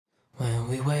When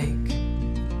we wake,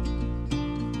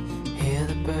 hear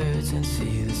the birds and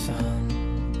see the sun.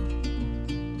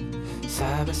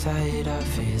 Side by side our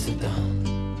fears are done.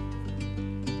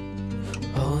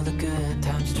 All the good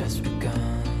times just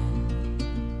begun.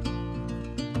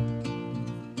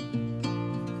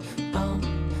 Oh,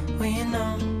 we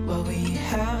know what we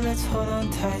have, let's hold on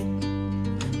tight.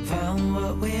 Found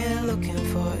what we're looking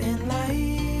for in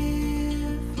life.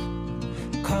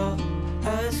 Call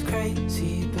us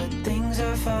crazy, but things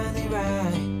are finally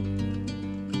right.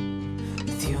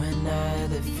 With you and I,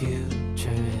 the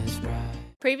future is bright.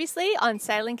 Previously on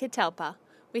Sailing Catalpa,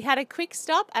 we had a quick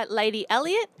stop at Lady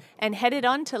Elliot and headed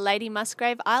on to Lady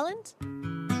Musgrave Island.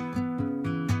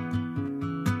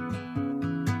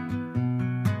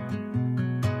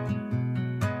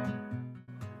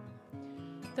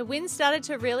 The wind started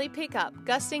to really pick up,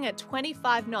 gusting at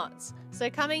 25 knots, so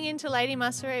coming into Lady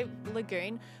Musgrave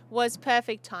Lagoon was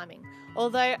perfect timing,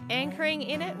 although anchoring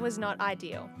in it was not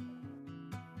ideal.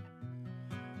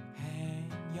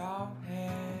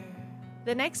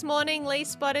 The next morning, Lee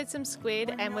spotted some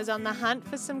squid and was on the hunt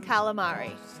for some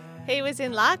calamari. He was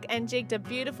in luck and jigged a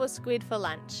beautiful squid for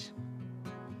lunch.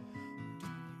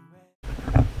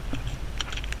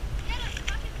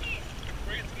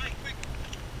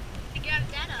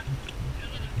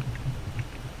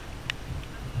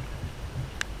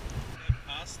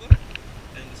 Past them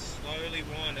and slowly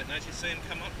wind it, and as you see them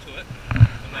come up to it,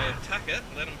 when they attack it,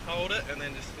 let them hold it and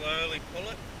then just slowly pull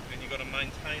it, and you've got to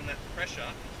maintain that pressure.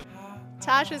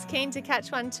 Taj was keen to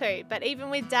catch one too, but even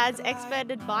with Dad's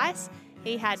expert advice,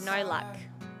 he had no luck.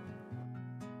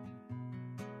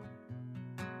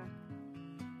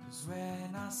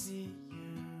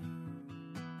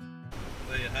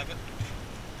 There you have it.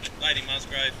 Lady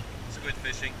Musgrave, squid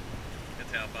fishing,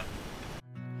 Catalpa.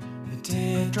 The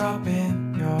teardrop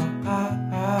in your eye.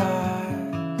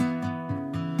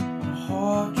 I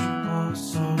hold you all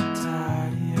so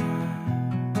tight.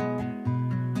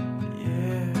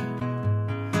 Yeah.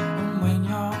 And when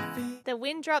your feet. The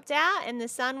wind dropped out and the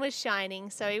sun was shining,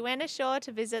 so we went ashore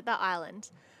to visit the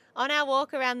island. On our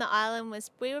walk around the island,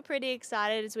 we were pretty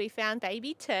excited as we found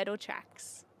baby turtle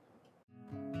tracks.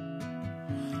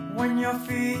 When you're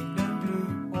feeling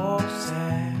blue or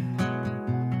sad,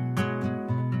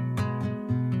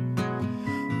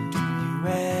 do you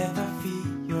ever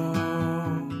feel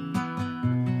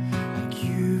like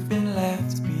you've been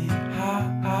left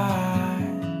behind,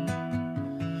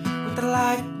 with the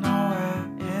light nowhere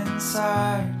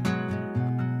inside?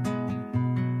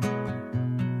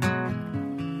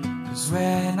 'Cause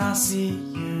when I see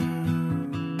you,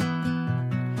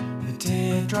 the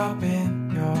teardrop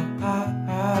in your eye.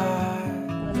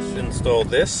 Just installed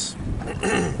this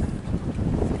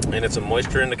and it's a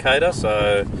moisture indicator,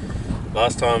 so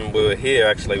last time we were here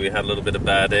actually we had a little bit of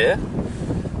bad air,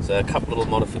 so a couple little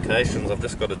modifications I've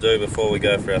just got to do before we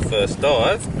go for our first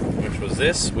dive, which was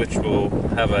this, which will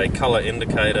have a colour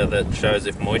indicator that shows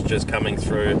if moisture is coming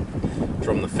through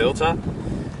from the filter.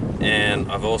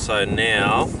 And I've also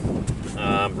now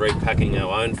repacking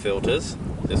our own filters,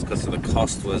 just because the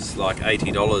cost was like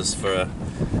 $80 for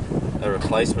a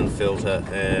replacement filter,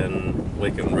 and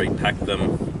we can repack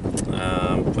them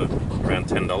for around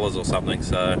 $10 or something,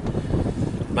 so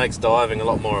it makes diving a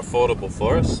lot more affordable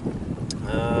for us.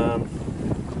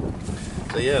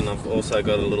 So yeah, and I've also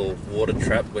got a little water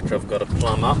trap which I've got to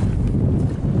plumb up,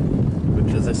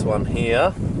 which is this one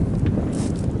here,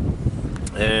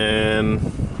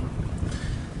 and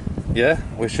yeah,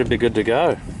 we should be good to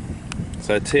go.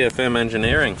 So TFM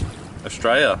Engineering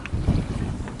Australia,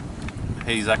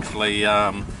 he's actually,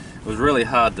 it was really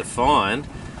hard to find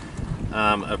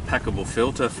a packable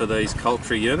filter for these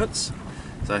Cultry units.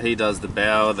 So he does the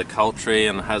bow, the Cultry,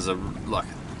 and has like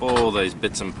all these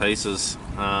bits and pieces,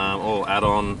 all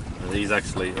add-on. He's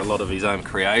actually a lot of his own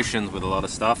creations with a lot of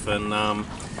stuff, and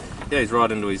yeah, he's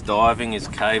right into his diving, he's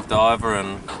a cave diver,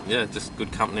 and yeah, just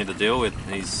good company to deal with.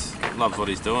 He's loves what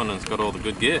he's doing and he's got all the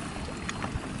good gear.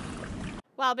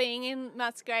 While being in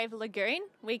Musgrave Lagoon,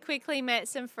 we quickly met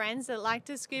some friends that like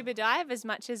to scuba dive as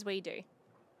much as we do.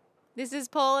 This is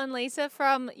Paul and Lisa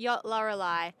from Yacht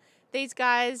Lorelei. These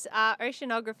guys are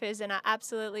oceanographers and are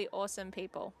absolutely awesome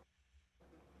people.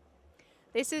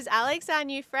 This is Alex, our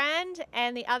new friend,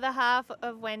 and the other half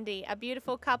of Wendy, a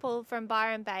beautiful couple from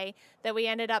Byron Bay that we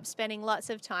ended up spending lots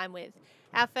of time with.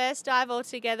 Our first dive all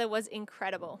together was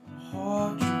incredible.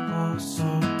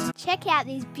 Check out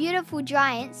these beautiful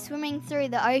giants swimming through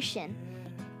the ocean.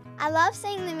 I love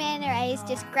seeing the manta rays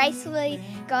just gracefully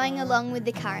going along with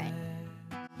the current.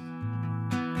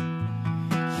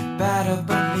 You better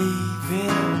believe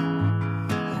it,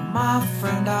 my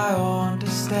friend, I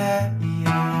understand.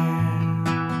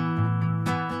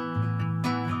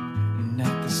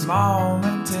 this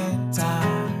moment in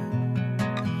time.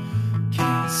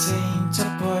 Can't seem to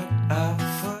put a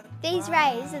foot. These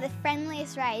rays are the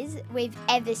friendliest rays we've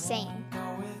ever seen.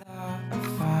 Without a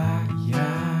fire.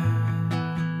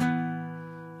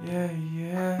 Yeah,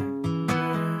 yeah.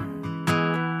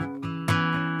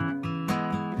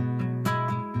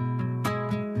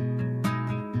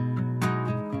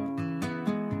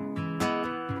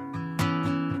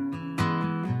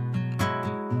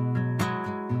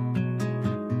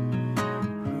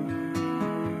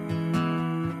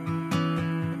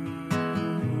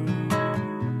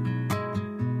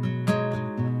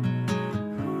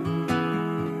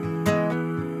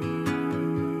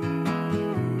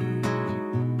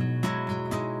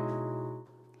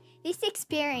 This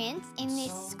experience in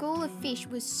this school of fish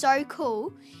was so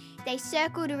cool. They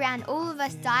circled around all of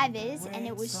us divers and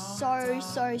it was so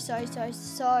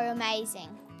amazing.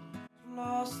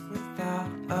 Lost without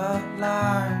a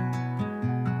line.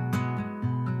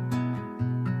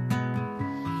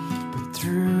 But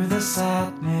through the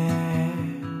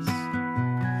sadness,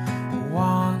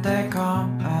 one day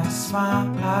come a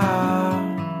smile.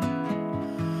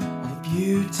 All the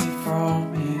beauty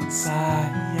from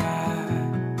inside.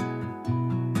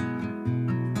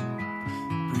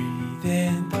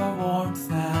 In the warmth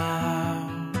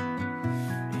now.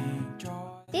 Enjoy.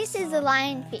 This is a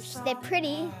lionfish. They're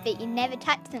pretty, but you never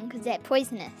touch them because they're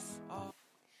poisonous.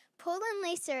 Paul and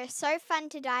Lisa are so fun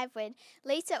to dive with.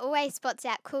 Lisa always spots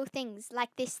out cool things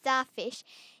like this starfish.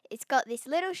 It's got this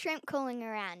little shrimp crawling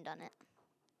around on it.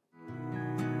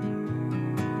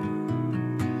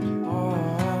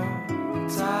 Oh,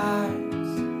 times.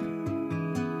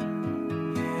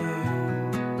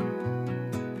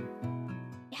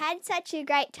 Had such a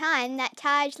great time that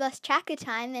Taj lost track of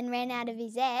time and ran out of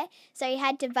his air, so he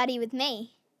had to buddy with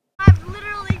me. I've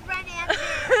literally run out of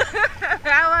air.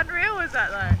 How unreal was that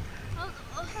though?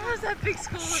 How was that big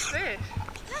school of fish?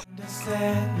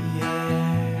 Understand, yeah.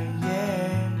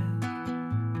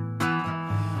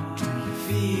 Do you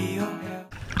feel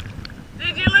help?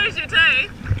 Did you lose your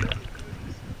teeth?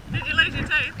 Did you lose your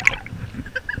teeth?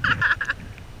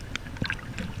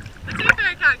 The tooth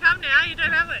fairy can't come now, you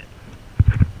don't have it.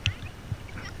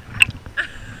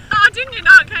 Oh, didn't you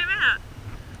know it came out?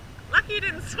 Lucky you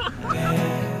didn't swallow.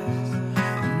 There's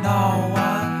no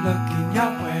one looking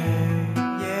your way,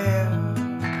 yeah.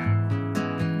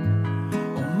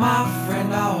 Oh, my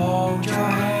friend, I'll hold your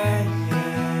hand,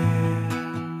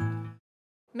 yeah.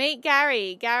 Meet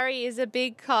Gary. Gary is a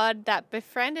big cod that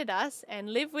befriended us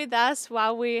and lived with us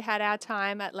while we had our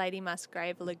time at Lady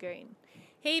Musgrave Lagoon.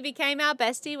 He became our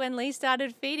bestie when Lee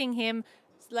started feeding him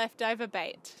leftover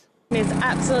bait. It's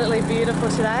absolutely beautiful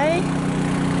today.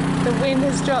 The wind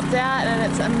has dropped out and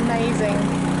it's amazing.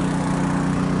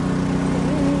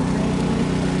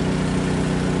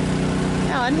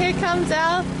 Oh, and here comes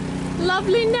our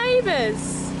lovely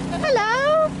neighbours.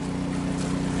 Hello.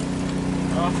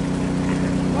 Oh.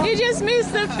 You just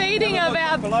missed the feeding of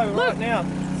our... Below right now.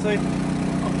 See?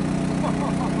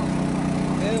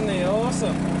 Isn't he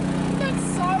awesome? That's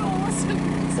so awesome.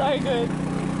 So good.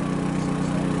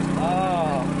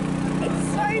 Oh. It's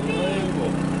so big.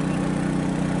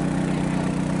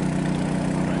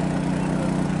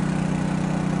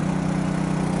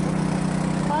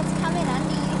 Oh, it's coming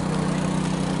under you.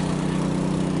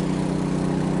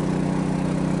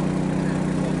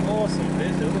 Awesome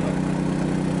fish, isn't it?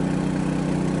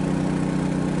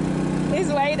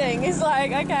 He's waiting. He's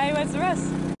like, okay, where's the rest?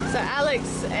 So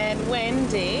Alex and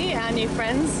Wendy, our new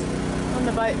friends on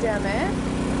the boat down there,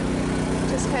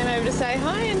 just came over to say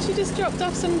hi, and she just dropped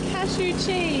off some cashew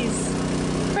cheese,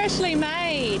 freshly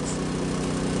made.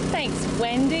 Thanks,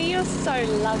 Wendy, you're so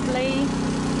lovely.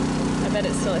 I bet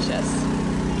it's delicious.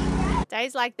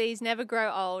 Days like these never grow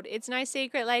old. It's no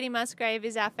secret Lady Musgrave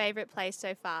is our favourite place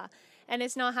so far, and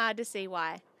it's not hard to see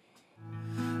why.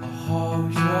 I'll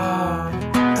hold your hand.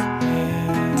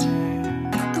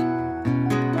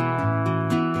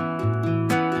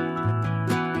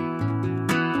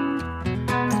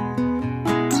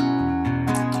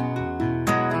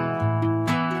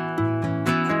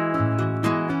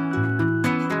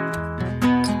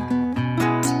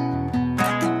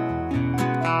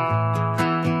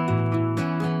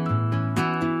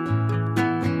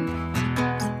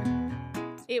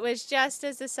 It was just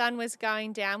as the sun was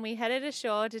going down, we headed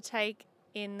ashore to take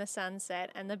in the sunset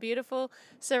and the beautiful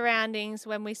surroundings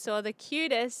when we saw the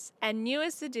cutest and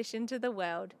newest addition to the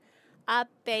world, a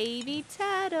baby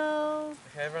turtle.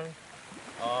 Heaven.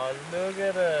 Oh, look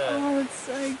at it. Oh, it's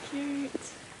so cute.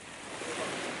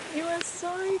 You are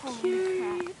so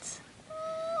cute.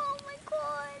 Oh my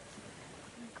god.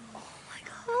 Oh my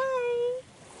god. Hi.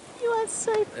 You that's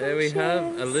so precious. There we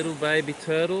have a little baby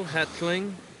turtle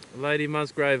hatchling, Lady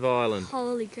Musgrave Island.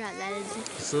 Holy crap, that is...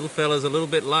 This little fella's a little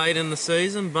bit late in the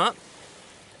season, but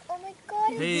Oh my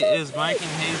god, he is making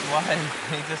his way.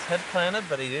 He just head planted,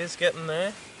 but he is getting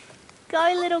there.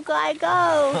 Go, little guy,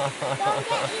 go. Don't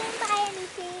get eaten by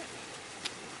anything.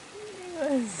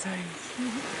 That was so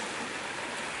cute.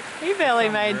 He barely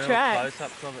made Real tracks.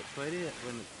 close-ups of it, sweetie,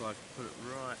 when it's like put it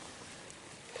right.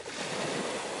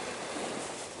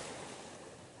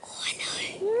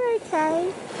 You're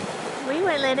okay. We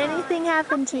won't let anything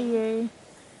happen to you.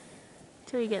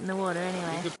 Till you get in the water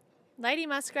anyway. Lady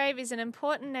Musgrave is an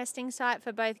important nesting site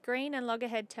for both green and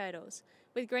loggerhead turtles,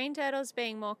 with green turtles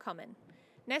being more common.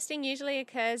 Nesting usually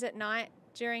occurs at night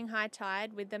during high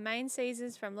tide, with the main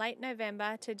seasons from late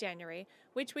November to January,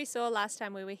 which we saw last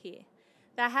time we were here.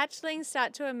 The hatchlings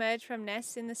start to emerge from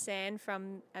nests in the sand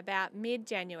from about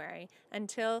mid-January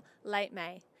until late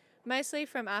May, mostly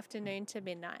from afternoon to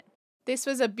midnight. This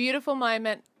was a beautiful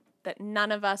moment that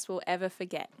none of us will ever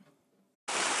forget.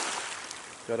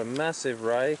 Got a massive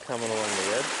ray coming along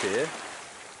the edge here.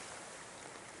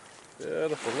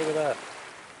 Beautiful, look at that.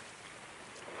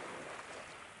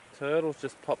 Turtle's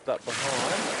just popped up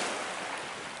behind.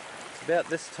 It's about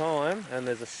this time and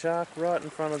there's a shark right in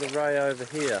front of the ray over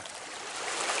here.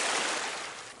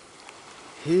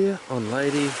 Here on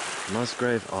Lady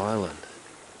Musgrave Island.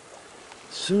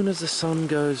 Soon as the sun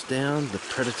goes down, the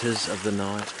predators of the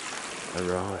night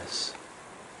arise.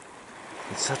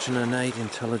 With such an innate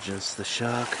intelligence, the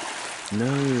shark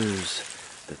knows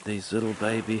that these little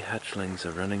baby hatchlings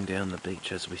are running down the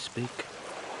beach as we speak.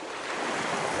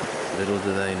 Little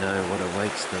do they know what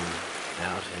awaits them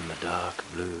out in the dark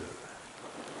blue.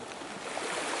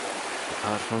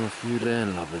 Apart from a few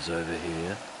landlubbers over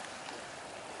here,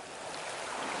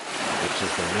 which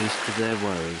is the least of their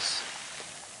worries,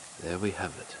 there we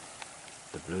have it,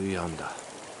 the blue yonder.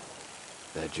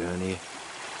 Their journey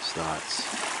starts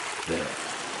there.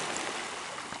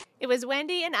 It was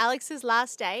Wendy and Alex's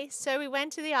last day, so we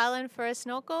went to the island for a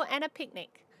snorkel and a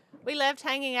picnic. We loved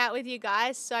hanging out with you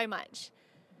guys so much.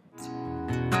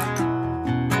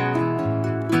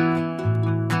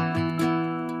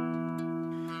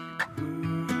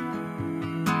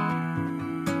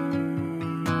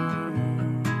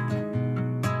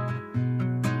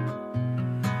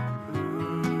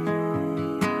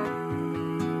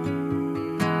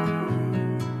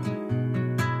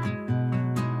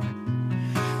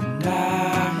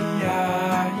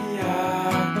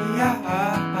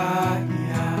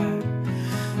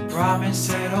 Promise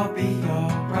it'll be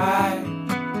alright.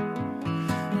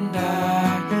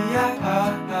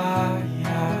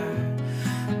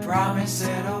 Promise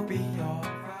it'll be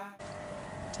alright.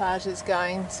 Taj is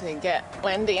going to get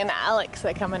Wendy and Alex.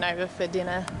 They're coming over for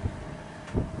dinner.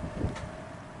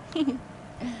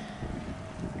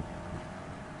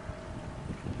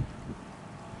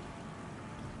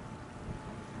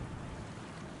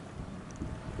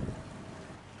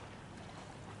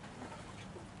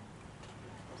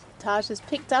 Taj has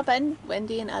picked up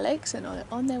Wendy and Alex and are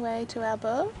on their way to our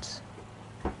boat.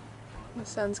 The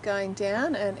sun's going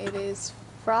down and it is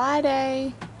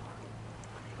Friday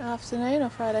afternoon or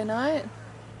Friday night.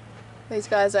 These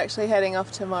guys are actually heading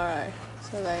off tomorrow.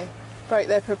 So they broke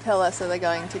their propeller, so they're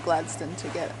going to Gladstone to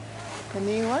get a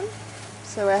new one.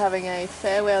 So we're having a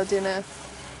farewell dinner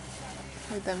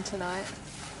with them tonight.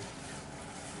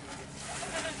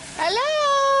 Hello!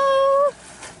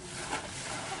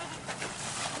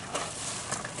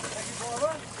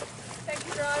 Thank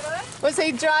you, driver. Was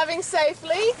he driving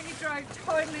safely? He drove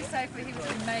totally safely. He was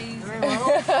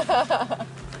amazing.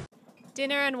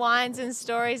 Dinner and wines and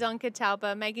stories on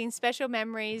Catalpa, making special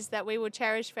memories that we will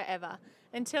cherish forever.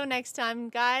 Until next time,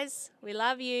 guys, we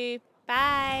love you.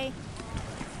 Bye.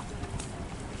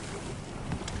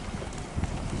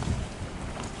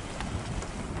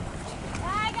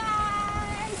 Bye,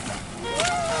 guys!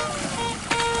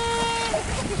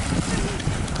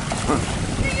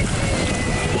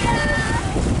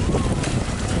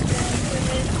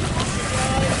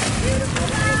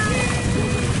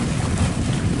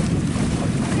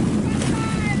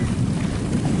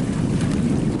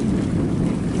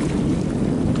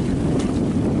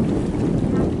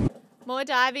 More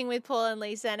diving with Paul and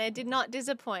Lisa, and it did not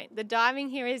disappoint. The diving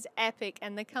here is epic,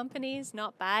 and the company's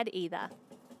not bad either.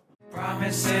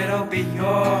 Promise it'll be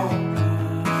yours.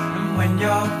 And when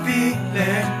you're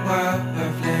feeling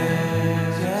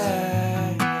worthless,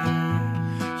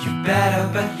 you better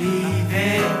believe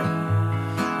it.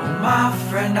 Oh, my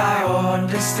friend, I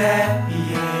understand.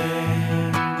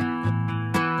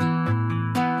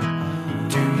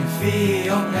 Do you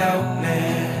feel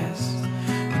helpless?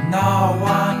 With no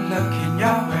one looking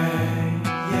your way?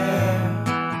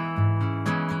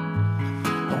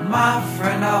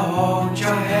 and I'll hold your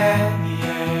hand,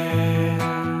 yeah.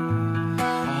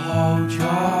 I'll hold your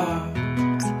hand.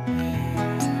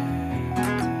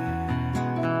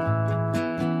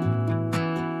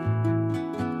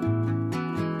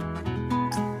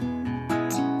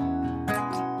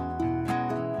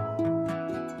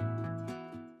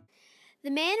 The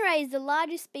manta ray is the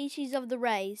largest species of the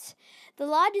rays. The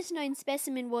largest known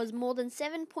specimen was more than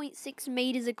 7.6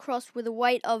 meters across with a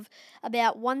weight of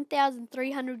about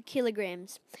 1,300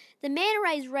 kilograms. The manta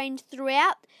rays range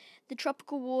throughout the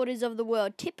tropical waters of the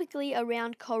world, typically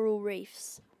around coral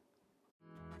reefs.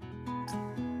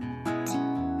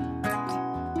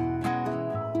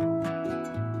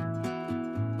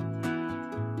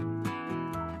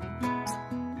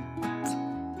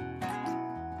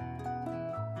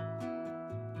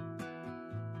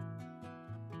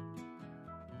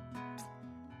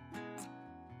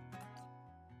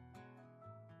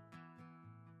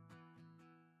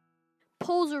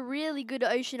 Paul's a really good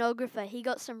oceanographer. He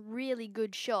got some really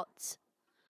good shots.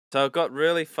 So I got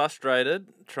really frustrated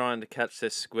trying to catch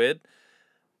this squid.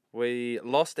 We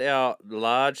lost our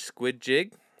large squid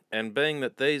jig, and being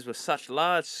that these were such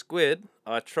large squid,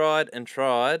 I tried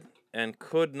and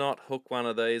could not hook one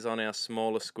of these on our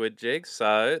smaller squid jig.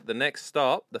 So the next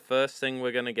stop, the first thing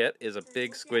we're going to get is a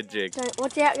big squid jig. Don't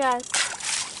watch out, guys.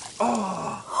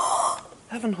 Oh,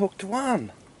 haven't hooked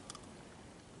one.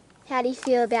 How do you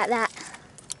feel about that?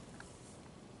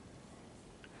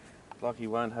 Like he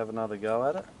won't have another go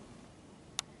at it.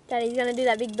 Daddy's going to do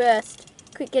that big burst.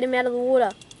 Quick, get him out of the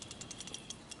water.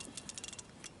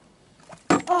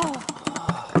 Oh,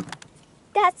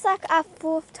 that's like our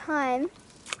 4th time.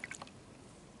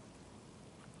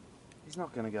 He's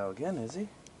not going to go again, is he?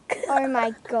 Oh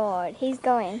my god, he's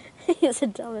going. He's the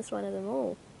dumbest one of them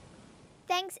all.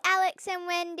 Thanks, Alex and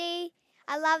Wendy.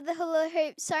 I love the hula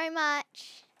hoop so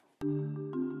much.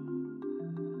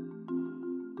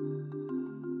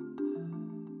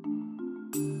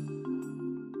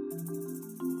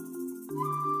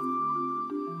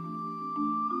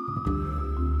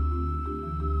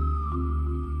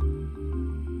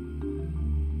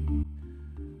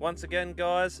 Once again,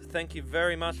 guys, thank you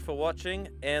very much for watching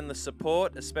and the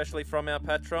support, especially from our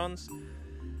patrons.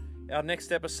 Our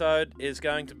next episode is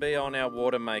going to be on our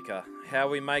water maker, how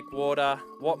we make water,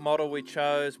 what model we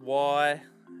chose, why,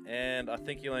 and I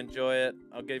think you'll enjoy it.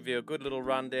 I'll give you a good little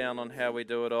rundown on how we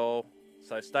do it all.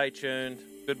 So stay tuned.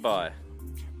 Goodbye.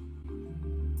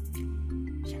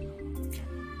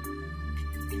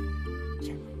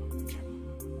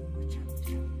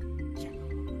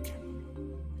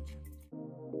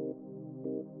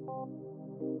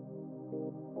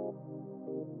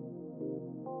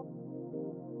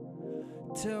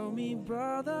 Tell me,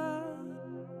 brother,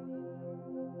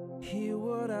 hear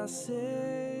what I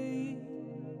say.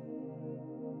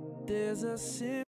 There's a